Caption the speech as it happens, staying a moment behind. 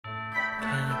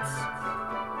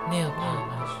nail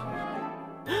polish.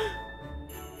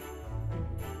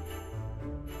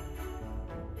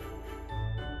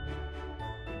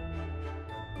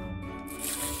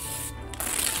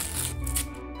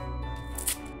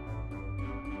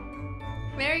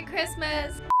 Merry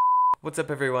Christmas! What's up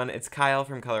everyone, it's Kyle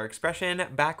from Color Expression,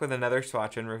 back with another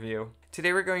swatch and review.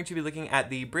 Today we're going to be looking at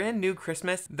the brand new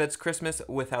Christmas, that's Christmas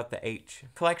without the H,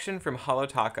 collection from Holo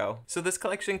Taco. So this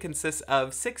collection consists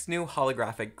of 6 new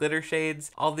holographic glitter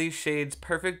shades. All these shades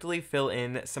perfectly fill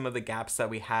in some of the gaps that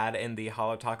we had in the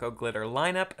Holo Taco glitter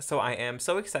lineup, so I am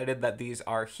so excited that these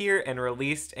are here and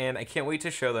released, and I can't wait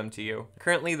to show them to you.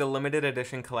 Currently, the limited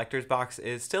edition collector's box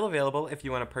is still available if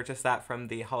you want to purchase that from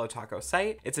the Holo Taco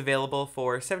site. It's available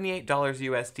for $78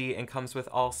 USD and comes with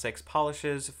all 6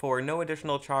 polishes for no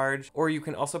additional charge, or you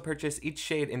can also purchase each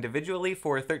shade individually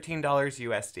for $13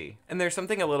 USD. And there's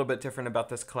something a little bit different about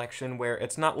this collection where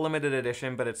it's not limited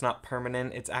edition, but it's not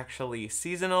permanent, it's actually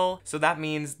seasonal. So that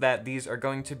means that these are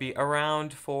going to be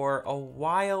around for a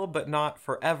while, but not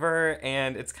forever.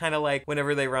 And it's kind of like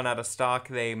whenever they run out of stock,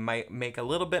 they might make a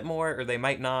little bit more or they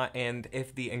might not. And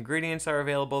if the ingredients are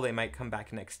available, they might come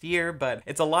back next year, but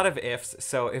it's a lot of ifs.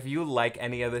 So if you like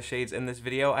any of the shades in this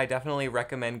video, I definitely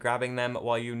recommend grabbing them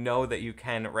while you know that you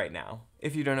can right now.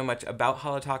 If you don't know much about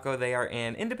Holo Taco, they are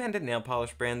an independent nail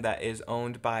polish brand that is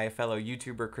owned by fellow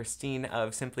YouTuber Christine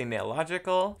of Simply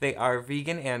Nailogical. They are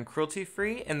vegan and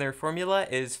cruelty-free, and their formula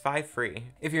is 5-free.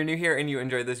 If you're new here and you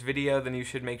enjoyed this video, then you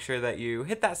should make sure that you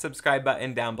hit that subscribe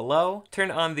button down below, turn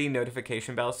on the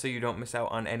notification bell so you don't miss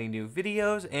out on any new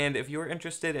videos, and if you're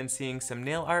interested in seeing some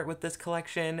nail art with this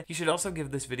collection, you should also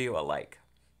give this video a like.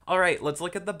 Alright, let's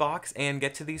look at the box and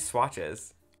get to these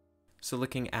swatches. So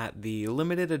looking at the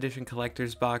limited edition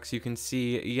collector's box, you can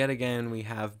see yet again we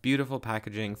have beautiful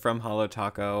packaging from Holo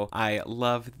Taco. I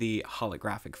love the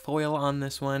holographic foil on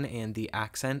this one and the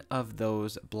accent of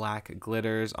those black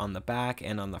glitters on the back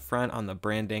and on the front on the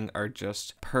branding are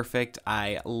just perfect.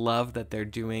 I love that they're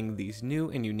doing these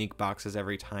new and unique boxes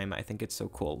every time. I think it's so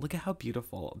cool. Look at how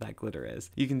beautiful that glitter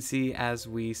is. You can see as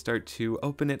we start to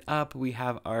open it up, we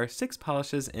have our 6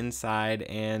 polishes inside,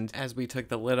 and as we took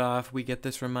the lid off, we get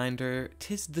this reminder,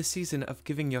 'tis the season of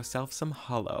giving yourself some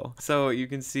holo. So you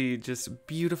can see just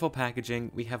beautiful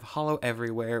packaging. We have holo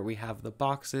everywhere. We have the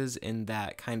boxes in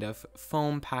that kind of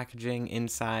foam packaging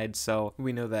inside, so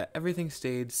we know that everything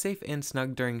stayed safe and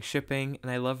snug during shipping.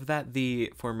 And I love that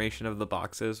the formation of the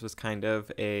boxes was kind of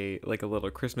like a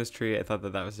little Christmas tree. I thought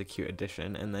that that was a cute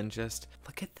addition. And then just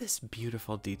look at this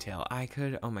beautiful detail.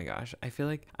 Oh my gosh, I feel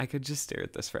like I could just stare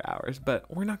at this for hours,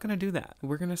 but we're not gonna do that.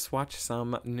 We're gonna swatch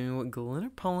some new glitter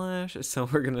polish. So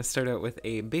we're gonna start out with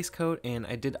a base coat, and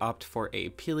I did opt for a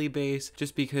peely base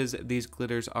just because these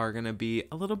glitters are gonna be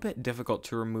a little bit difficult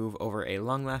to remove over a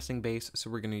long-lasting base.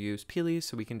 So we're gonna use peelies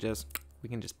so we can just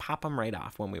pop them right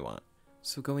off when we want.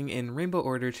 So going in rainbow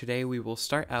order today, we will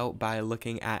start out by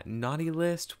looking at Naughty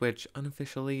List, which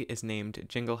unofficially is named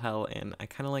Jingle Hell, and I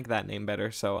kind of like that name better,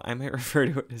 so I might refer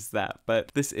to it as that.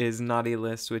 But this is Naughty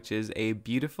List, which is a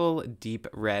beautiful deep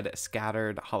red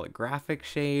scattered holographic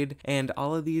shade, and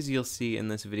all of these you'll see in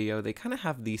this video, they kind of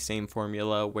have the same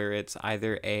formula where it's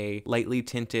either a lightly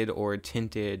tinted or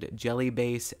tinted jelly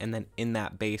base, and then in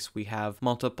that base we have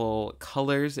multiple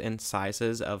colors and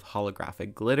sizes of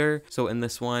holographic glitter. So in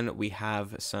this one we have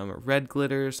some red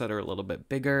glitters that are a little bit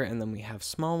bigger, and then we have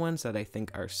small ones that I think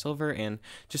are silver, and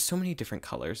just so many different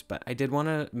colors. But I did want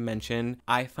to mention,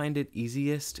 I find it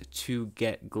easiest to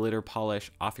get glitter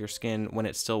polish off your skin when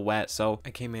it's still wet, so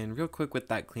I came in real quick with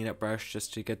that cleanup brush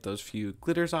just to get those few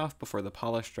glitters off before the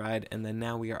polish dried. And then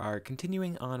now we are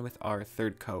continuing on with our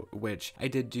 3rd coat, which I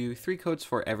did do 3 coats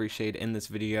for every shade in this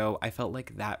video. I felt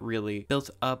like that really built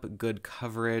up good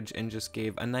coverage and just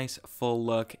gave a nice full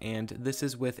look, and this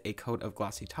is with a coat of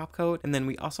glossy top coat. And then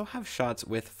we also have shots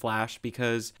with flash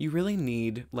because you really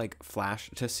need like flash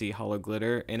to see holo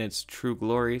glitter in its true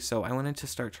glory, so I wanted to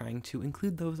start trying to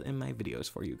include those in my videos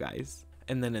for you guys.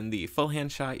 And then in the full hand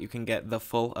shot, you can get the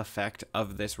full effect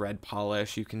of this red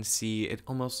polish. You can see it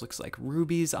almost looks like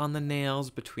rubies on the nails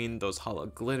between those holo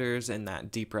glitters and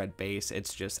that deep red base.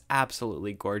 It's just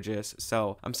absolutely gorgeous.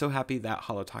 So I'm so happy that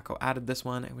Holo Taco added this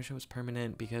one. I wish it was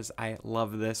permanent because I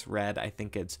love this red. I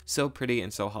think it's so pretty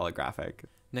and so holographic.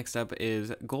 Next up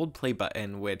is gold play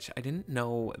button, which I didn't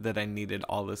know that I needed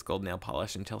all this gold nail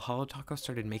polish until Holo Taco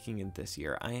started making it this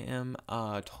year. I am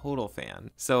a total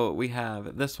fan. So we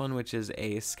have this one, which is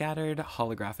a scattered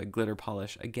holographic glitter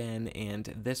polish again,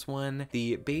 and this one,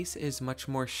 the base is much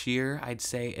more sheer. I'd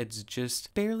say it's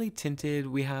just barely tinted.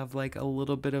 We have like a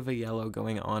little bit of a yellow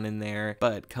going on in there,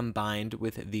 but combined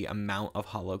with the amount of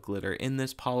holo glitter in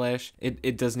this polish,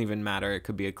 it doesn't even matter. It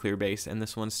could be a clear base, and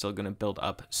this one's still gonna build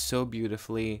up so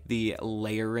beautifully. The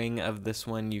layering of this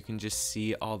one, you can just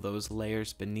see all those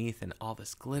layers beneath and all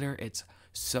this glitter. It's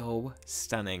so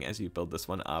stunning as you build this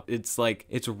one up. It's like,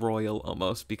 it's royal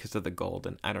almost because of the gold,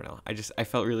 and I don't know, I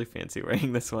felt really fancy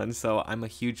wearing this one, so I'm a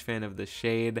huge fan of the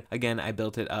shade. Again, I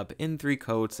built it up in 3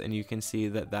 coats, and you can see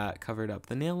that covered up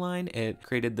the nail line. It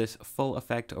created this full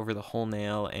effect over the whole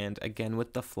nail, and again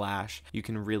with the flash, you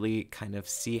can really kind of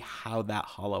see how that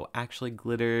holo actually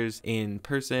glitters in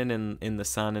person and in the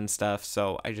sun and stuff.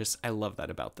 So I love that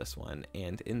about this one.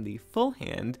 And in the full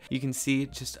hand, you can see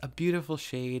just a beautiful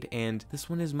shade, and this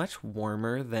one is much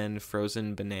warmer than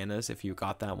Frozen Bananas if you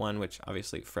got that one, which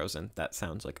obviously Frozen, that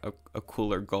sounds like a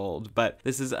cooler gold, but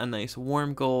this is a nice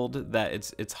warm gold that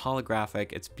it's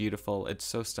holographic, it's beautiful, it's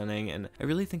so stunning, and I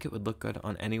really think it would look good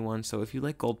on anyone. So if you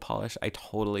like gold polish, I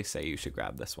totally say you should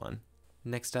grab this one.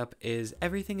 Next up is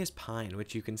Everything is Pine,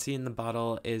 which you can see in the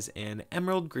bottle is an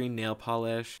emerald green nail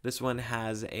polish. This one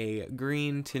has a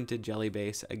green tinted jelly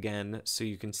base again, so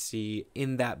you can see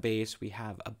in that base we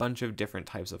have a bunch of different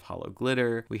types of holo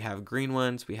glitter. We have green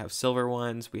ones, we have silver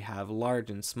ones, we have large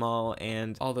and small,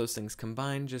 and all those things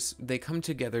combined, just they come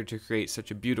together to create such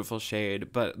a beautiful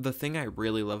shade. But the thing I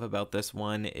really love about this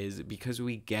one is because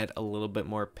we get a little bit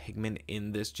more pigment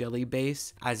in this jelly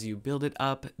base, as you build it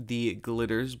up, the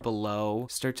glitters below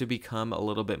start to become a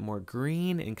little bit more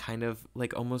green and kind of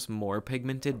like almost more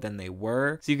pigmented than they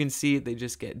were. So you can see they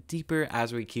just get deeper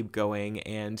as we keep going,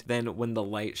 and then when the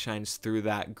light shines through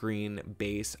that green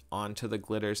base onto the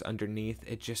glitters underneath,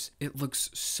 it looks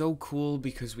so cool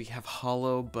because we have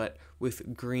holo but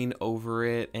with green over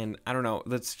it, and I don't know,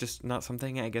 that's just not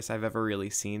something I guess I've ever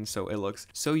really seen, so it looks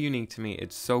so unique to me.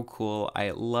 It's so cool. I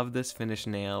love this finished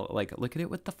nail. Like, look at it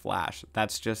with the flash.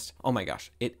 That's just, oh my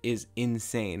gosh, it is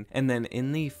insane. And then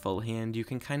in the full hand, you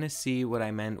can kind of see what I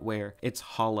meant where it's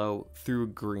holo through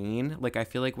green. Like, I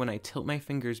feel like when I tilt my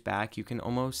fingers back, you can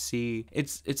almost see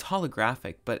it's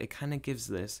holographic, but it kind of gives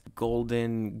this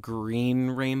golden green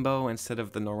rainbow instead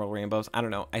of the normal rainbows. I don't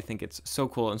know. I think it's so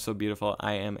cool and so beautiful.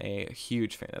 I am a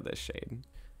huge fan of this shade.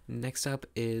 Next up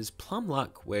is Plum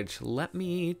Luck, which, let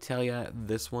me tell you,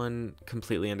 this one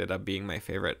completely ended up being my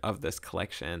favorite of this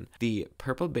collection. The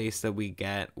purple base that we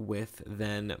get with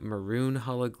then maroon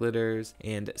holo glitters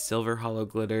and silver holo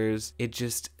glitters, it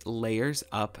just layers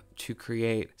up to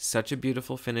create such a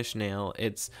beautiful finished nail.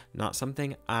 It's not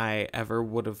something I ever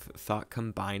would have thought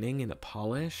combining in a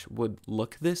polish would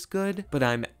look this good, but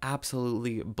I'm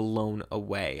absolutely blown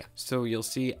away. So you'll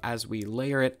see as we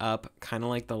layer it up, kind of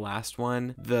like the last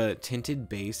one, the tinted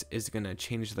base is going to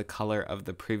change the color of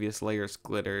the previous layer's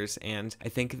glitters, and I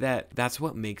think that's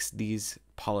what makes these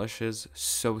polishes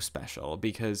so special,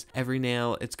 because every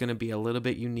nail, it's going to be a little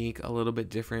bit unique, a little bit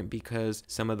different, because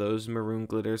some of those maroon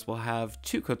glitters will have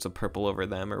 2 coats of purple over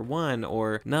them, or 1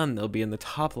 or none. They'll be in the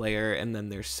top layer, and then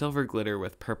there's silver glitter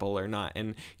with purple or not,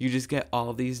 and you just get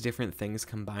all these different things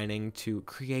combining to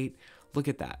create, look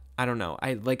at that. I don't know.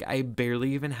 I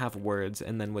barely even have words,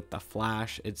 and then with the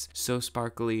flash, it's so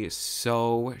sparkly,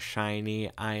 so shiny.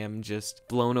 I am just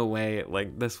blown away.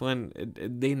 Like, this one,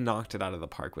 they knocked it out of the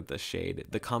park with this shade.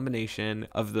 The combination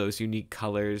of those unique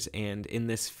colors and in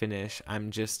this finish,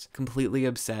 I'm just completely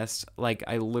obsessed. Like,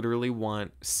 I literally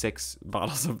want 6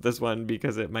 bottles of this one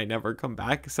because it might never come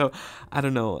back. So I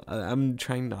don't know. I'm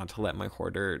trying not to let my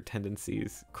hoarder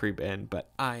tendencies creep in, but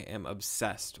I am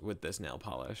obsessed with this nail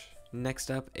polish.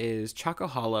 Next up is Choco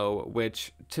Holo,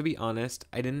 which, to be honest,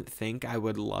 I didn't think I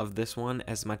would love this one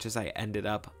as much as I ended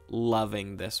up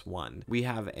loving this one. We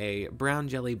have a brown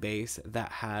jelly base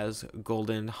that has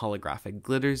golden holographic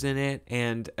glitters in it,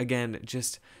 and again,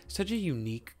 just such a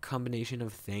unique combination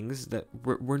of things that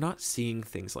we're not seeing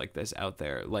things like this out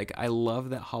there. Like, I love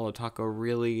that Holo Taco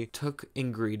really took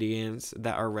ingredients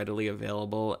that are readily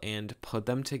available and put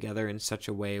them together in such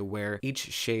a way where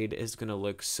each shade is going to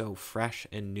look so fresh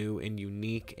and new and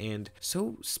unique and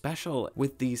so special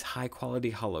with these high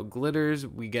quality holo glitters.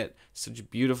 We get such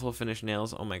beautiful finished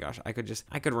nails. Oh my gosh, I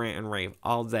could rant and rave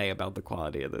all day about the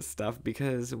quality of this stuff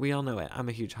because we all know it. I'm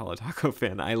a huge Holo Taco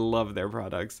fan. I love their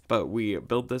products, but we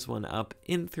built this one up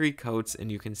in 3 coats,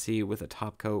 and you can see with a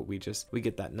top coat, we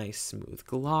get that nice smooth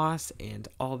gloss and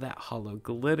all that holo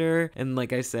glitter. And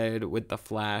like I said, with the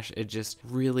flash, it just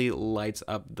really lights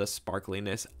up the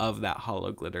sparkliness of that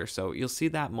holo glitter. So you'll see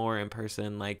that more in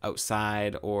person, like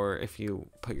outside, or if you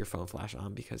put your phone flash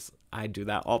on, because I do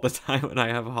that all the time when I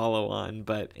have holo on.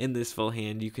 But in this full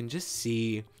hand, you can just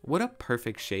see what a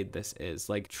perfect shade this is.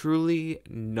 Like, truly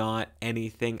not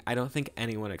anything. I don't think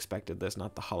anyone expected this,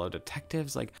 not the holo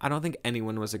detectives. Like, I don't think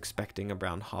anyone was expecting a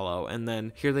brown holo, and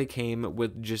then here they came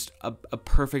with just a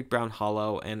perfect brown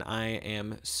holo, and I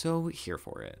am so here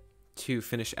for it. To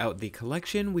finish out the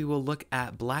collection, we will look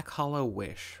at Black Holo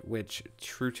Wish, which,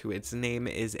 true to its name,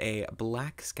 is a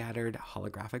black scattered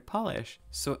holographic polish.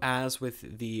 So as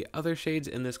with the other shades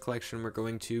in this collection, we're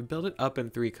going to build it up in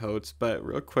 3 coats, but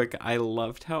real quick, I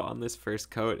loved how on this first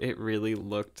coat, it really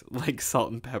looked like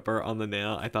salt and pepper on the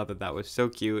nail. I thought that that was so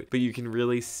cute, but you can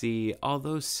really see all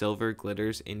those silver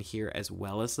glitters in here as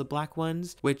well as the black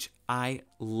ones, which I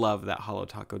love that Holo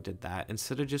Taco did that.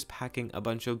 Instead of just packing a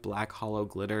bunch of black holo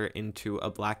glitter into a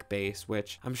black base,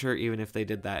 which I'm sure even if they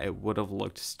did that, it would have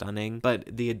looked stunning. But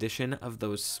the addition of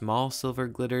those small silver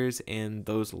glitters and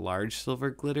those large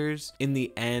silver glitters in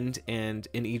the end and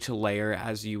in each layer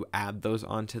as you add those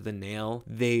onto the nail,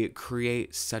 they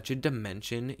create such a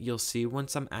dimension. You'll see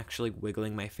once I'm actually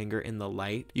wiggling my finger in the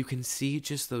light, you can see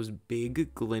just those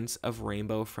big glints of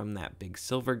rainbow from that big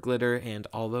silver glitter and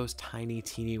all those tiny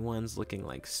teeny ones looking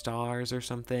like stars or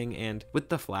something. And with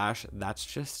the flash, that's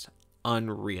just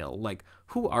unreal. Like,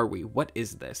 who are we? What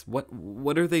is this?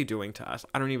 What are they doing to us?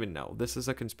 I don't even know. This is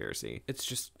a conspiracy.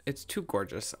 It's too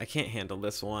gorgeous. I can't handle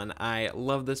this one. I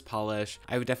love this polish.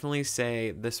 I would definitely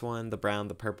say this one, the brown,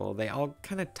 the purple, they all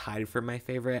kind of tied for my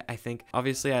favorite. I think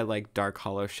obviously I like dark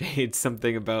holo shades.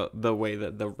 Something about the way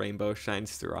that the rainbow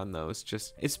shines through on those,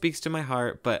 just, it speaks to my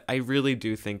heart. But I really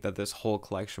do think that this whole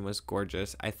collection was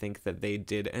gorgeous. I think that they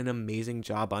did an amazing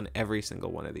job on every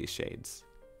single one of these shades.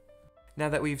 Now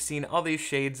that we've seen all these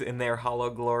shades in their holo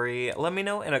glory, let me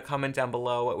know in a comment down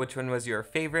below which one was your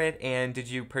favorite, and did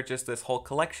you purchase this whole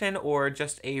collection or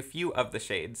just a few of the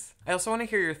shades? I also want to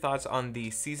hear your thoughts on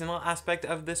the seasonal aspect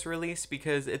of this release,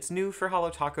 because it's new for Holo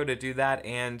Taco to do that,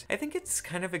 and I think it's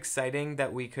kind of exciting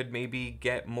that we could maybe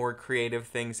get more creative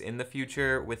things in the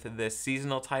future with this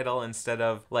seasonal title instead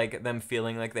of like them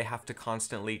feeling like they have to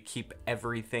constantly keep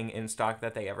everything in stock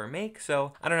that they ever make.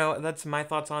 So I don't know, that's my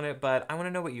thoughts on it, but I want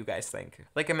to know what you guys think.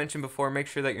 Like I mentioned before, make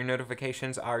sure that your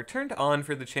notifications are turned on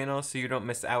for the channel so you don't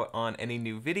miss out on any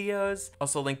new videos.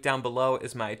 Also, linked down below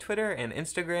is my Twitter and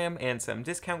Instagram and some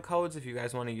discount codes if you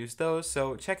guys want to use those.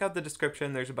 So check out the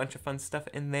description. There's a bunch of fun stuff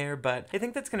in there, but I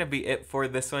think that's going to be it for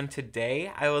this one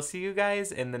today. I will see you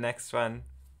guys in the next one.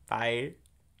 Bye.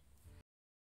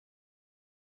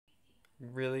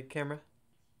 Really, camera?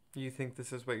 You think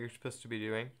this is what you're supposed to be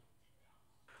doing?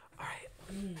 Alright,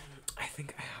 I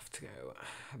think I have to go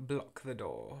block the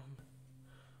door.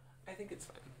 I think it's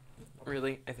fine.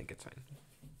 Really? I think it's fine.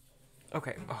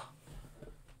 Okay. Oh.